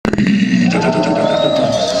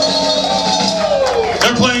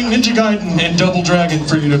They're playing Ninja Gaiden and Double Dragon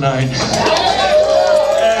for you tonight.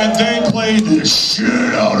 And they played the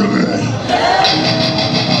shit out of it.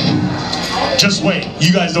 Just wait,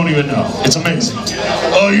 you guys don't even know. It's amazing.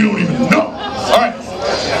 Oh, you don't even know. Alright.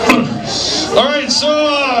 Alright, so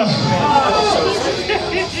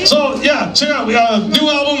yeah, check out, we got a new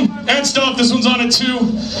album and stuff. This one's on it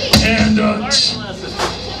too. And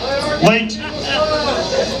late.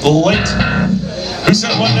 Who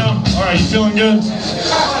said what now? Alright, you feeling good?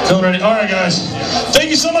 Feeling ready? Alright guys. Thank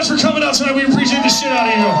you so much for coming out tonight. We appreciate the shit out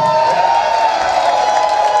of you.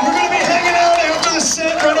 We're gonna be hanging out after the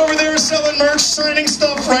set right over there selling merch, signing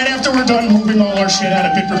stuff right after we're done moving all our shit out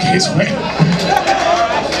of Bit Brigade's way.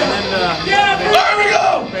 There we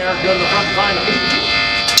go! Go to the front final.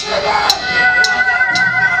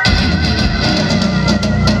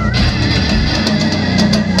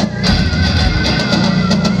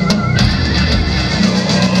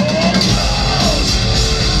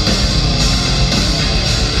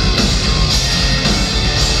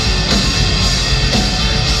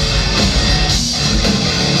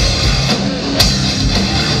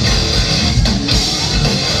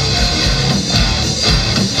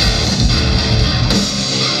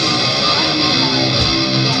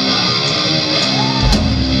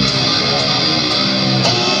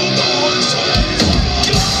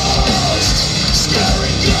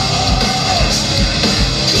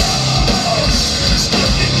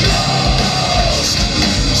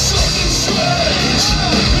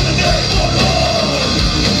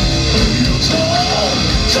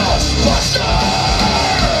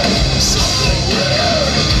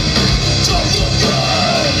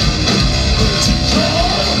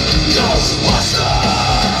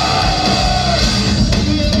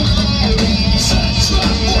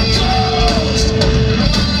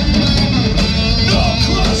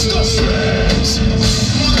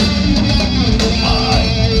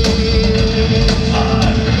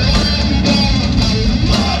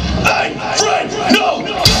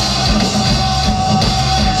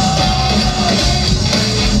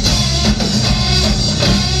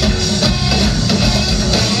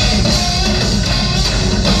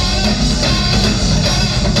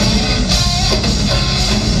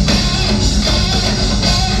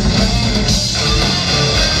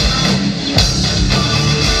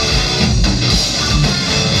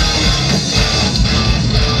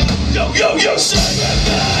 You say it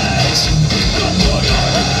things, look for your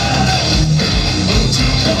head. Who to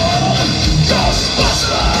call?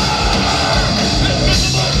 Ghostbuster!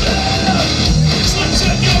 Invisible man slips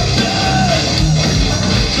in your bed.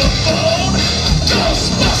 The phone,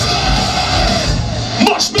 Ghostbuster!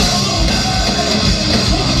 Marshmallow man,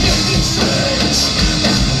 walking in streets.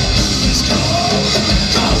 It's called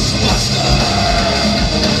Ghostbuster.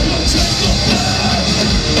 You'll take the bed,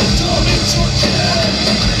 turn into a kid.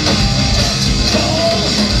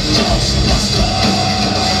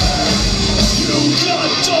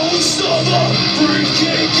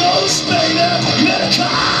 Brigade Ghost, baby, medical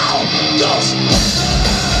Ghostbuster.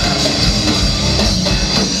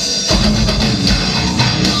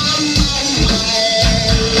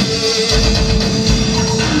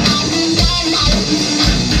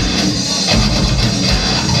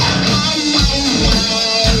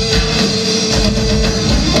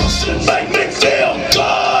 Must it make me feel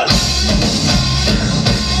good?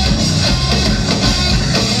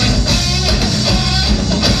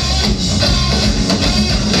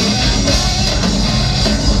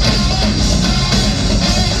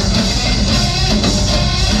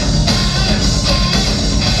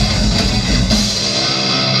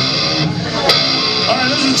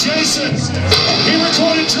 Jason, he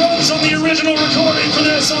recorded drums on the original recording for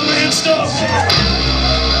this on the stuff.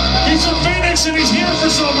 He's from Phoenix and he's here for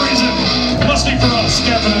some reason. Must be for us,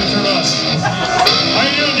 definitely for us. How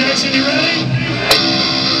you doing, Jason? You ready?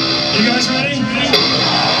 You guys ready? Here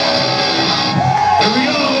we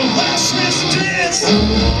go. Last resistance.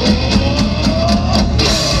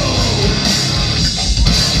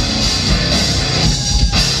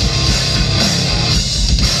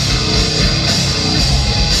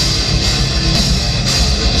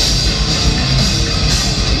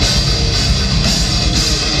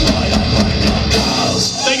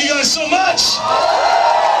 Thank you guys so much!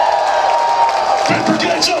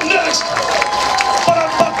 Brigade's up next!